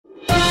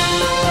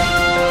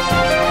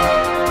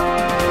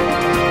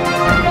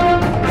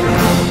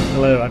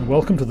and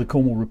welcome to the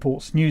Cornwall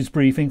Reports news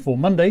briefing for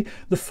Monday,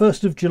 the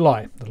 1st of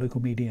July. The local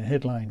media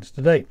headlines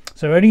today.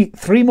 So only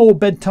 3 more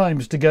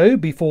bedtimes to go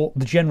before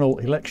the general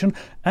election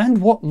and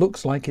what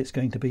looks like it's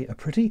going to be a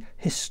pretty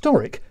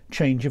historic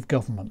change of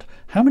government.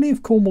 How many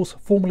of Cornwall's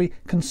formerly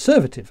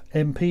Conservative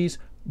MPs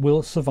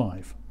will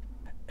survive?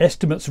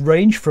 Estimates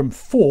range from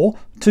 4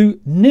 to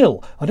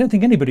 0. I don't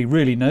think anybody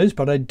really knows,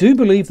 but I do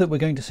believe that we're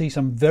going to see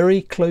some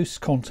very close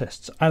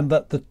contests and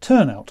that the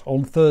turnout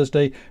on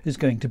Thursday is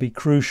going to be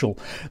crucial.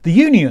 The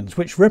unions,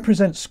 which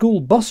represent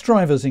school bus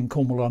drivers in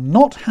Cornwall, are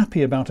not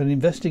happy about an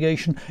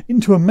investigation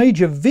into a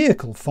major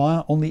vehicle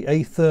fire on the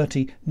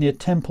A30 near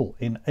Temple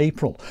in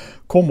April.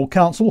 Cornwall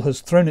Council has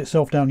thrown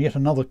itself down yet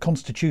another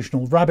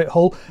constitutional rabbit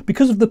hole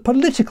because of the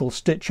political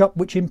stitch-up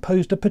which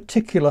imposed a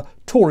particular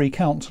Tory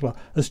councillor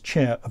as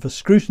chair of a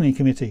scrutiny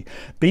committee.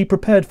 Be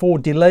prepared for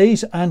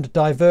delays and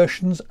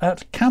diversions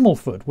at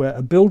Camelford, where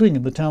a building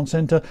in the town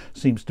centre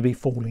seems to be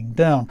falling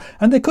down.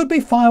 And there could be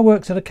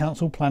fireworks at a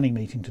council planning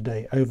meeting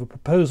today over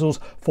proposals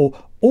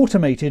for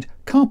automated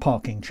car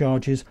parking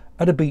charges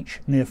at a beach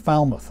near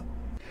Falmouth.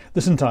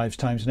 The St Ives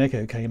Times and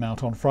Echo came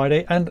out on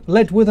Friday and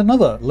led with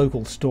another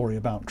local story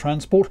about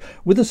transport,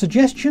 with a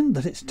suggestion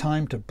that it's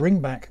time to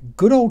bring back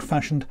good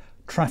old-fashioned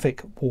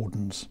traffic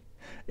wardens.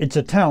 It's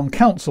a town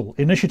council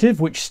initiative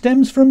which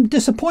stems from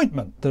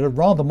disappointment that a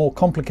rather more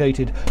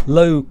complicated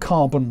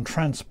low-carbon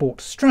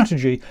transport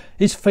strategy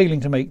is failing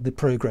to make the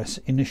progress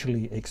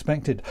initially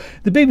expected.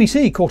 The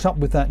BBC caught up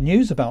with that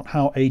news about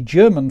how a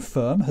German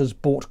firm has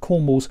bought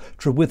Cornwall's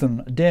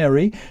Trewithen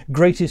Dairy.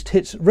 Greatest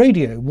Hits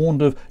Radio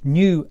warned of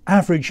new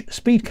average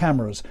speed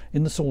cameras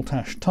in the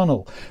Saltash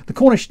Tunnel. The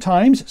Cornish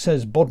Times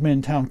says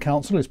Bodmin Town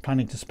Council is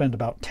planning to spend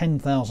about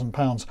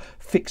 £10,000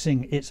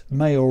 fixing its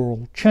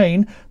mayoral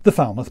chain. The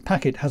Falmouth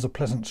Packet has a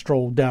pleasant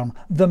stroll down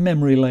the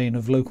memory lane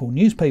of local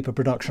newspaper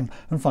production.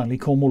 And finally,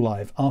 Cornwall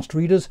Live asked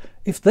readers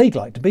if they'd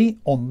like to be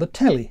on the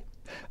telly.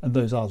 And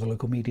those are the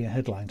local media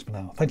headlines for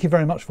now. Thank you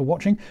very much for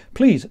watching.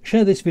 Please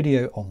share this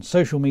video on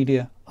social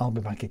media. I'll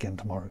be back again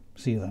tomorrow.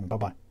 See you then. Bye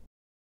bye.